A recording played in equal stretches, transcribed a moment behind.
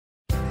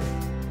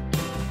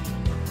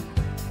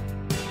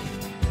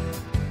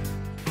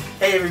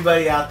Hey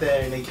everybody out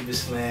there in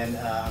Incubus land,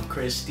 I'm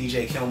Chris,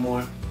 DJ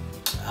Kilmore.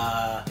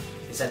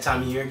 It's that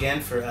time of year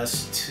again for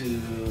us to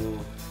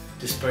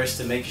disperse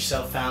the Make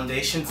Yourself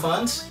Foundation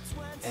funds.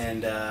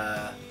 And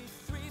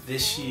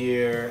this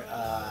year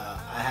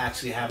I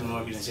actually have an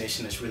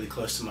organization that's really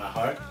close to my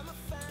heart.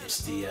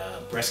 It's the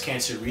Breast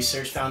Cancer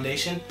Research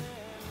Foundation.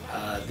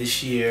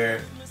 This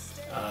year,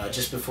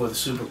 just before the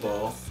Super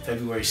Bowl,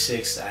 February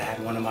 6th, I had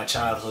one of my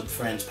childhood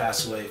friends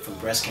pass away from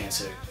breast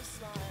cancer.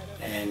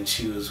 And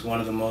she was one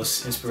of the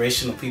most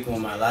inspirational people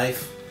in my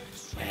life,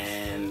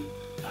 and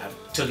I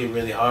took it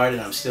really hard,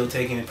 and I'm still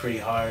taking it pretty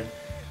hard.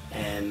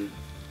 And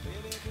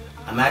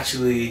I'm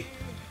actually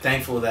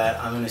thankful that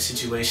I'm in a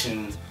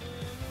situation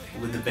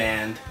with the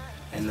band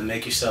and the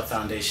Make Yourself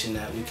Foundation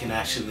that we can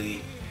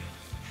actually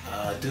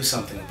do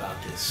something about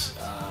this.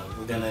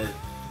 We're going to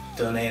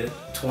donate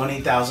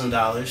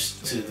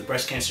 $20,000 to the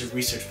Breast Cancer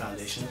Research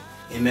Foundation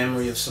in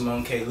memory of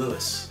Simone K.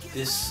 Lewis.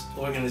 This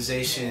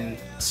organization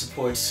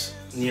supports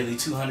nearly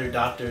 200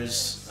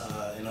 doctors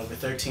in over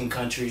 13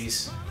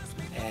 countries,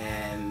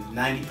 and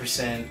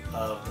 90%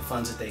 of the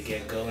funds that they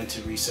get go into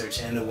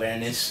research and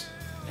awareness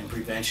and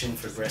prevention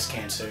for breast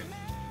cancer.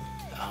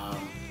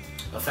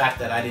 A fact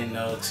that I didn't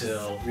know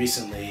till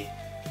recently,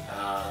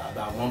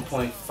 about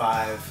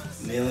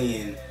 1.5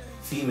 million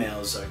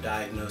females are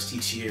diagnosed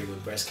each year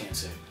with breast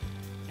cancer.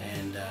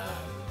 And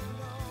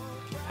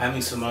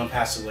having Simone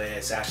pass away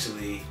has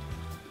actually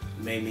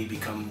made me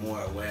become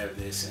more aware of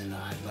this, and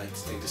I'd like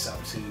to take this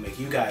opportunity to make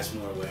you guys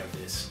more aware of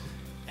this.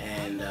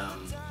 And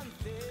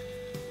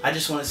I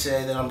just want to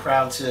say that I'm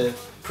proud to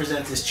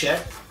present this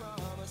check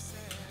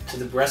to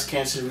the Breast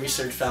Cancer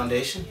Research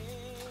Foundation.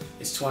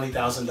 It's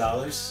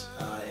 $20,000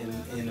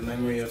 in the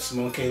memory of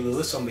Simone K.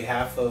 Lewis on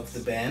behalf of the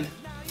band.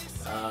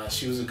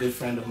 She was a good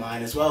friend of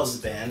mine as well as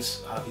the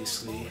band's,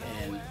 obviously.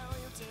 And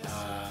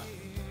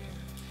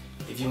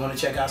if you want to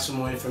check out some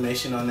more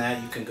information on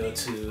that, you can go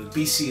to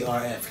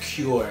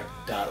bcrfcure.org.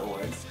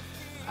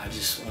 I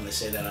just want to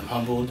say that I'm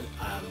humbled.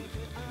 I'm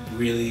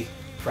really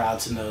proud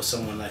to know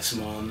someone like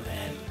Simone,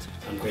 and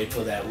I'm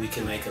grateful that we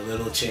can make a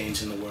little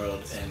change in the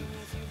world and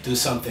do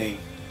something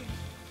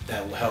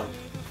that will help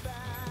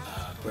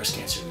breast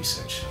cancer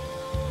research.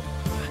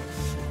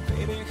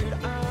 Baby, could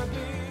I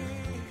be